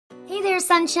Hey there,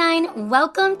 sunshine.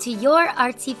 Welcome to Your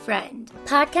Artsy Friend,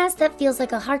 podcast that feels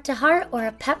like a heart-to-heart or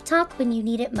a pep talk when you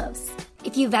need it most.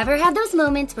 If you've ever had those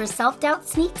moments where self-doubt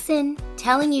sneaks in,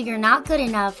 telling you you're not good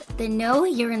enough, then know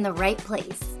you're in the right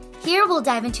place. Here we'll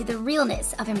dive into the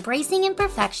realness of embracing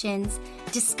imperfections,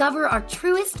 discover our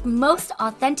truest, most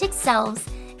authentic selves,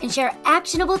 and share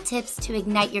actionable tips to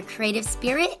ignite your creative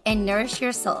spirit and nourish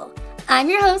your soul. I'm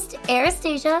your host,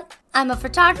 Anastasia. I'm a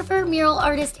photographer, mural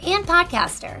artist, and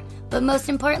podcaster. But most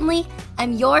importantly,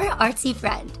 I'm your artsy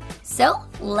friend. So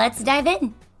let's dive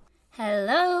in.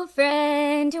 Hello,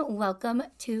 friend. Welcome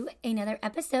to another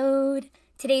episode.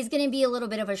 Today's going to be a little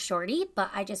bit of a shorty, but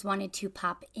I just wanted to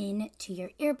pop in to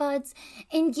your earbuds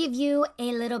and give you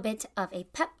a little bit of a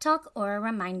pep talk or a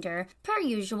reminder per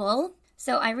usual.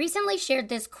 So I recently shared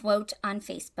this quote on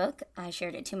Facebook. I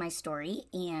shared it to my story,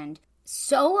 and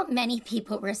so many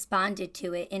people responded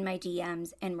to it in my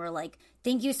DMs and were like,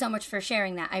 thank you so much for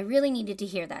sharing that. I really needed to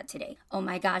hear that today. Oh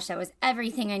my gosh, that was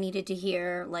everything I needed to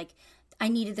hear. Like, I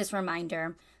needed this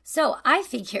reminder. So I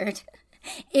figured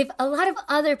if a lot of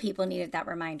other people needed that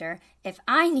reminder, if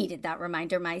I needed that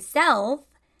reminder myself,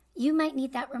 you might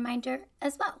need that reminder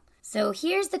as well. So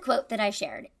here's the quote that I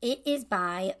shared. It is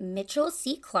by Mitchell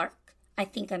C. Clark. I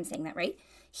think I'm saying that right.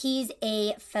 He's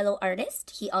a fellow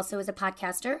artist. He also is a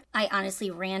podcaster. I honestly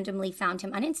randomly found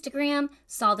him on Instagram,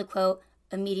 saw the quote,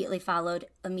 immediately followed,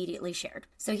 immediately shared.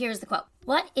 So here's the quote.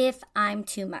 What if I'm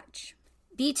too much?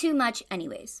 Be too much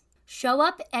anyways. Show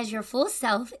up as your full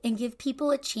self and give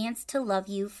people a chance to love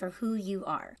you for who you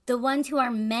are. The ones who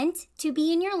are meant to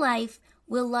be in your life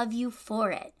will love you for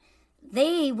it.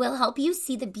 They will help you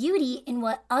see the beauty in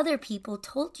what other people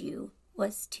told you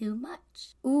was too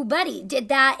much. Ooh, buddy, did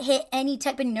that hit any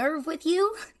type of nerve with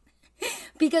you?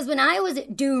 Because when I was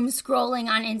doom scrolling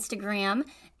on Instagram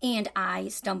and I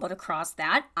stumbled across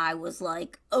that, I was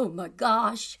like, oh my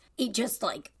gosh. It just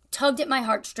like tugged at my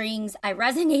heartstrings. I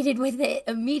resonated with it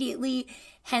immediately,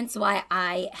 hence why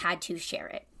I had to share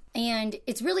it. And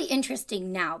it's really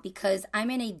interesting now because I'm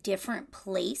in a different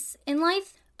place in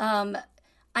life.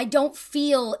 I don't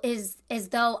feel as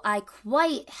though I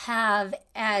quite have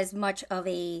as much of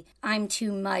a I'm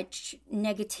too much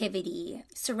negativity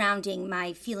surrounding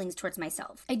my feelings towards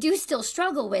myself. I do still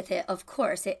struggle with it, of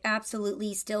course. It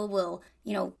absolutely still will,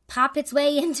 pop its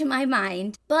way into my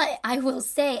mind. But I will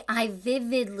say I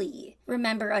vividly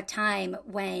remember a time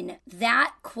when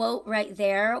that quote right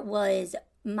there was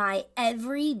my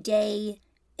everyday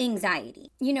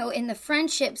anxiety. In the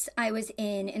friendships I was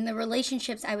in the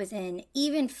relationships I was in,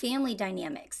 even family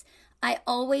dynamics, I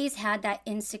always had that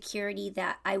insecurity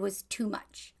that I was too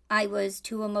much. I was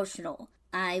too emotional.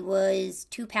 I was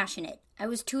too passionate. I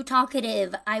was too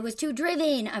talkative. I was too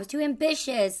driven. I was too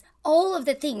ambitious. All of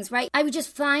the things, right? I would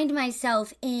just find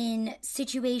myself in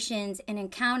situations and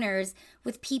encounters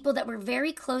with people that were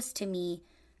very close to me,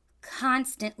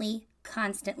 constantly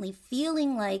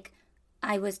feeling like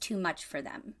I was too much for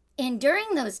them. And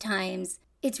during those times,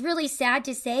 it's really sad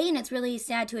to say, and it's really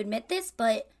sad to admit this,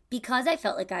 but because I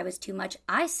felt like I was too much,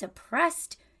 I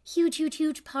suppressed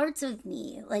huge parts of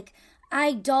me. Like,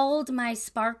 I dulled my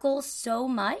sparkle so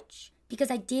much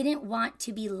because I didn't want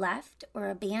to be left or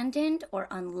abandoned or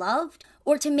unloved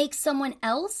or to make someone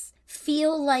else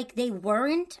feel like they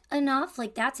weren't enough.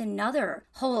 Like, that's another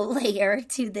whole layer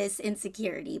to this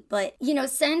insecurity. But,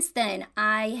 since then,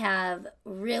 I have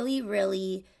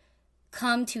really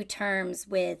come to terms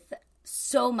with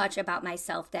so much about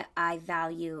myself that I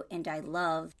value and I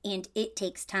love. And it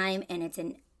takes time, and it's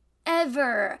an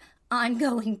ever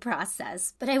ongoing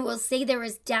process. But I will say there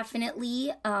was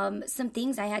definitely some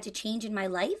things I had to change in my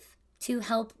life to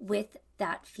help with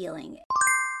that feeling.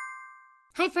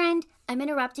 Hi friend, I'm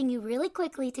interrupting you really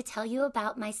quickly to tell you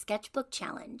about my sketchbook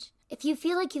challenge. If you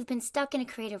feel like you've been stuck in a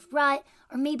creative rut,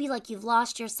 or maybe like you've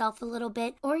lost yourself a little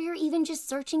bit, or you're even just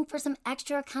searching for some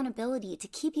extra accountability to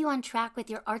keep you on track with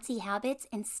your artsy habits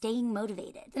and staying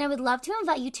motivated, then I would love to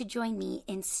invite you to join me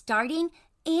in starting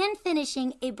and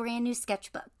finishing a brand new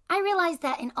sketchbook. I realized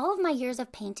that in all of my years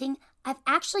of painting, I've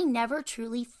actually never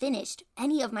truly finished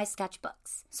any of my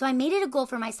sketchbooks. So I made it a goal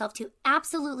for myself to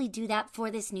absolutely do that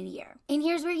for this new year. And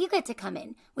here's where you get to come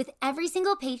in. With every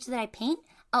single page that I paint,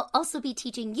 I'll also be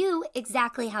teaching you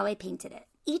exactly how I painted it.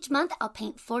 Each month, I'll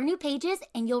paint 4 new pages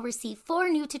and you'll receive 4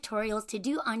 new tutorials to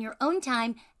do on your own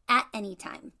time at any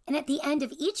time. And at the end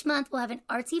of each month, we'll have an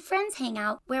Artsy Friends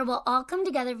Hangout where we'll all come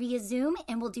together via Zoom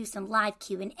and we'll do some live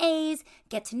Q&As,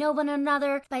 get to know one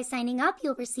another. By signing up,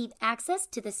 you'll receive access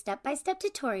to the step-by-step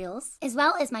tutorials, as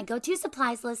well as my go-to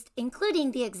supplies list,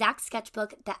 including the exact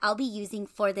sketchbook that I'll be using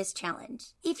for this challenge.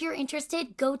 If you're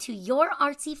interested, go to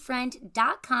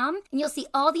yourartsyfriend.com and you'll see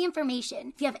all the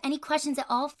information. If you have any questions at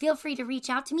all, feel free to reach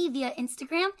out to me via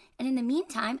Instagram. And in the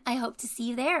meantime, I hope to see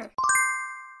you there.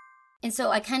 And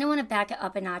so I kind of want to back it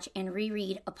up a notch and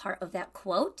reread a part of that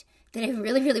quote that I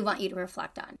really, really want you to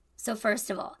reflect on. So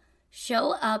first of all,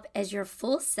 show up as your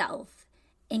full self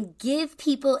and give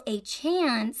people a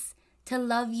chance to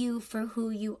love you for who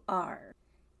you are.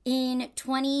 In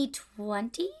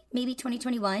 2020, maybe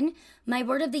 2021, my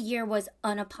word of the year was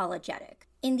unapologetic.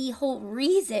 And the whole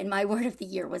reason my word of the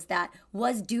year was that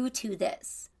was due to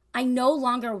this. I no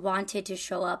longer wanted to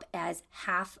show up as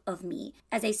half of me,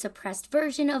 as a suppressed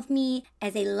version of me,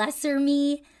 as a lesser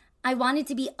me. I wanted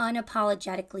to be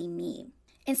unapologetically me.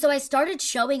 And so I started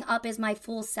showing up as my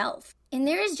full self. And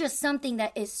there is just something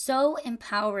that is so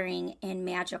empowering and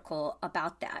magical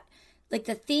about that. Like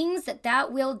the things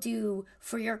that will do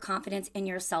for your confidence and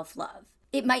your self-love.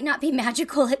 It might not be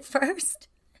magical at first,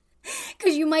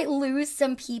 because you might lose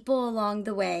some people along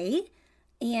the way.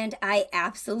 And I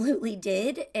absolutely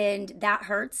did. And that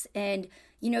hurts. And,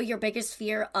 your biggest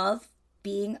fear of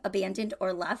being abandoned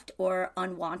or left or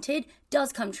unwanted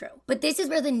does come true. But this is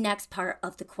where the next part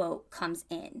of the quote comes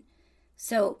in.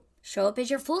 So show up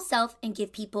as your full self and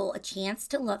give people a chance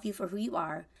to love you for who you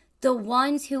are. The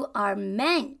ones who are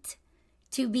meant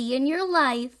to be in your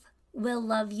life will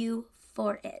love you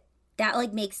for it.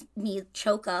 That makes me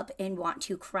choke up and want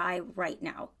to cry right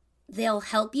now. They'll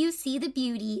help you see the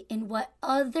beauty in what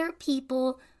other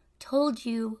people told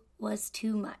you was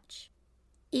too much.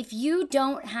 If you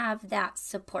don't have that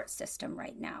support system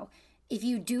right now, if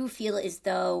you do feel as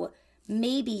though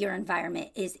maybe your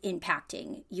environment is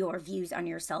impacting your views on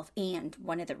yourself and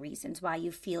one of the reasons why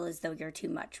you feel as though you're too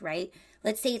much, right?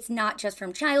 Let's say it's not just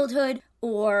from childhood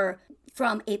or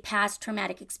from a past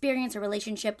traumatic experience or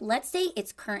relationship. Let's say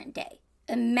it's current day.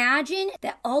 Imagine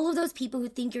that all of those people who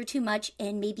think you're too much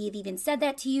and maybe have even said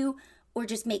that to you or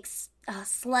just make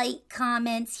slight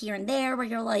comments here and there where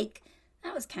you're like,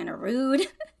 that was kind of rude.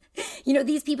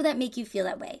 These people that make you feel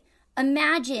that way.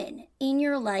 Imagine in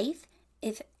your life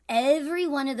if every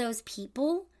one of those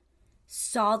people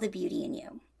saw the beauty in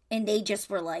you and they just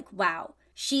were like, wow,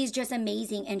 she's just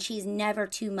amazing and she's never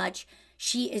too much.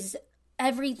 She is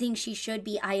everything she should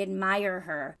be. I admire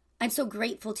her. I'm so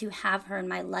grateful to have her in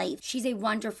my life. She's a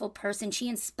wonderful person. She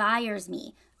inspires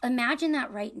me. Imagine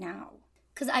that right now.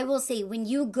 Because I will say, when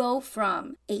you go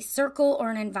from a circle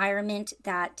or an environment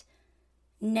that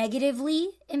negatively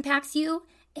impacts you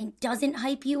and doesn't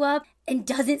hype you up and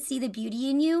doesn't see the beauty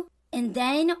in you, and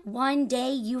then one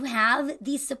day you have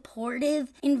the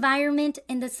supportive environment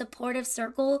and the supportive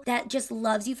circle that just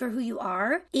loves you for who you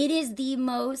are, it is the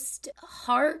most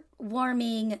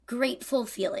heartwarming, grateful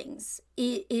feelings.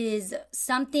 It is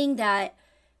something that,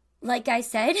 like I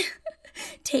said,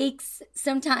 takes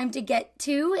some time to get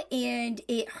to and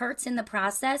it hurts in the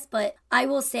process. But I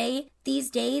will say these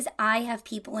days I have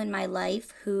people in my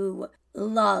life who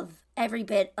love every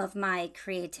bit of my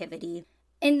creativity.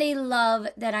 And they love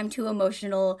that I'm too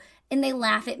emotional, and they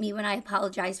laugh at me when I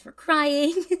apologize for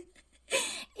crying,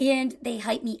 and they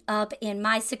hype me up, and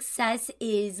my success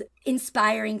is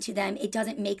inspiring to them. It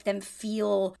doesn't make them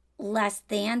feel less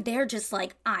than. They're just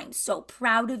like, I'm so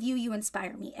proud of you. You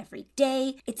inspire me every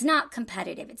day. It's not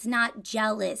competitive. It's not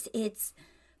jealous. It's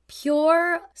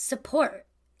pure support.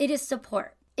 It is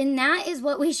support. And that is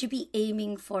what we should be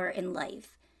aiming for in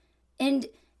life. And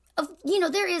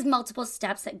there is multiple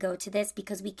steps that go to this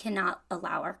because we cannot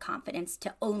allow our confidence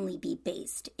to only be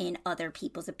based in other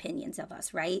people's opinions of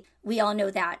us, right? We all know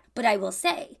that. But I will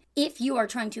say, if you are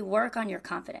trying to work on your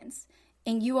confidence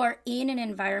and you are in an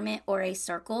environment or a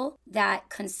circle that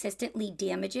consistently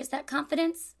damages that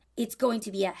confidence, it's going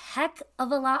to be a heck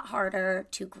of a lot harder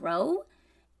to grow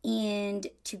and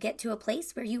to get to a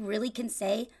place where you really can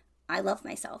say, I love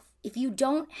myself. If you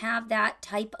don't have that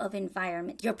type of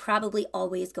environment, you're probably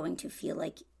always going to feel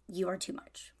like you are too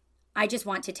much. I just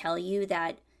want to tell you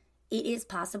that it is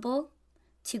possible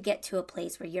to get to a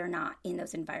place where you're not in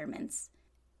those environments.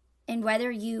 And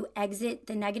whether you exit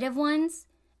the negative ones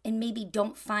and maybe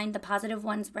don't find the positive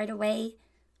ones right away,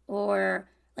 or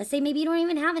let's say maybe you don't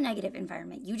even have a negative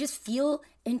environment, you just feel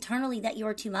internally that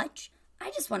you're too much, I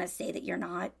just want to say that you're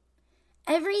not.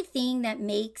 Everything that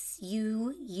makes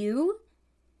you, you,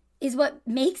 is what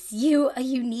makes you a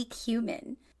unique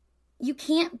human. You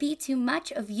can't be too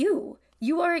much of you.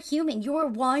 You are a human. You are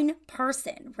one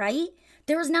person, right?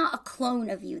 There's not a clone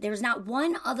of you. There's not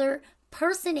one other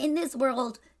person in this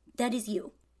world that is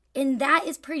you. And that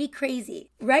is pretty crazy,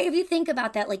 right? If you think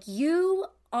about that, like you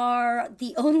are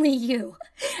the only you.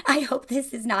 I hope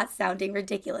this is not sounding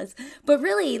ridiculous, but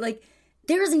really, like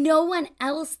there's no one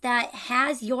else that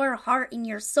has your heart and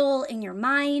your soul and your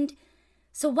mind.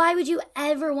 So why would you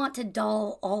ever want to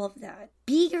dull all of that?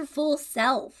 Be your full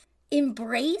self.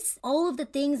 Embrace all of the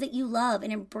things that you love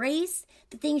and embrace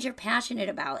the things you're passionate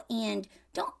about. And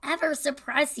don't ever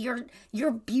suppress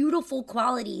your beautiful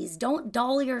qualities. Don't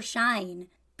dull your shine.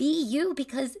 Be you,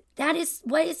 because that is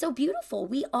what is so beautiful.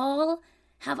 We all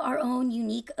have our own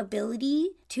unique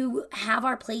ability to have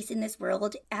our place in this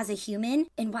world as a human.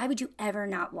 And why would you ever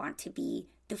not want to be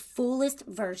the fullest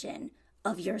version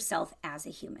of yourself as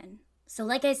a human? So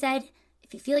like I said,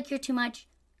 if you feel like you're too much,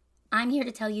 I'm here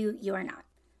to tell you you are not.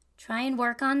 Try and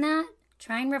work on that.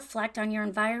 Try and reflect on your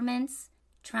environments.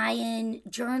 Try and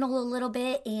journal a little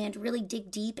bit and really dig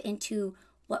deep into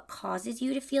what causes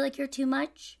you to feel like you're too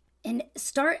much. And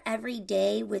start every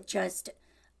day with just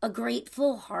a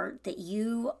grateful heart that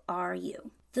you are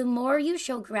you. The more you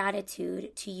show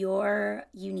gratitude to your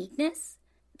uniqueness,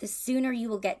 the sooner you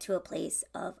will get to a place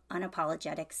of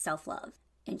unapologetic self-love.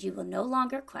 And you will no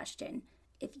longer question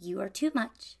if you are too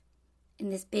much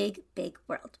in this big, big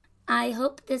world. I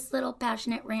hope this little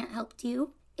passionate rant helped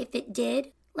you. If it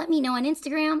did, let me know on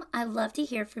Instagram. I'd love to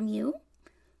hear from you.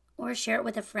 Or share it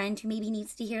with a friend who maybe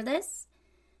needs to hear this.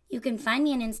 You can find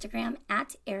me on Instagram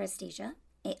at Arastasia,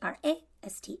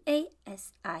 Arastasia.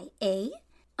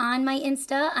 On my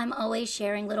Insta, I'm always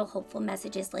sharing little hopeful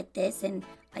messages like this, and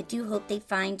I do hope they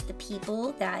find the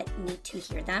people that need to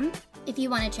hear them. If you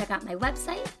want to check out my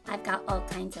website, I've got all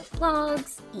kinds of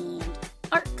blogs and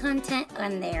art content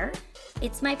on there.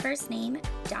 It's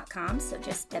myfirstname.com, so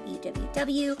just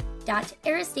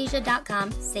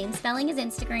www.arastasia.com, same spelling as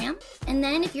Instagram. And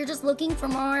then if you're just looking for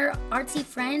more artsy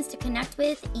friends to connect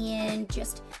with and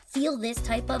just feel this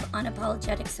type of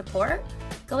unapologetic support,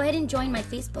 go ahead and join my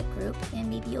Facebook group, and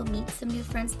maybe you'll meet some new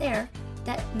friends there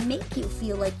that make you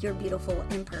feel like you're beautiful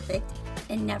and perfect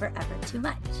and never ever too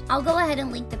much. I'll go ahead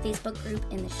and link the Facebook group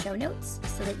in the show notes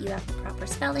so that you have the proper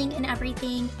spelling and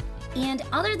everything. And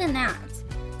other than that,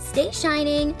 stay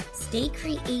shining, stay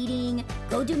creating,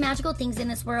 go do magical things in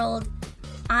this world.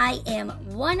 I am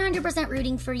 100%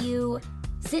 rooting for you.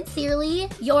 Sincerely,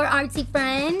 your artsy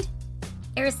friend,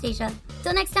 Arastasia.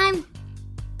 Till next time.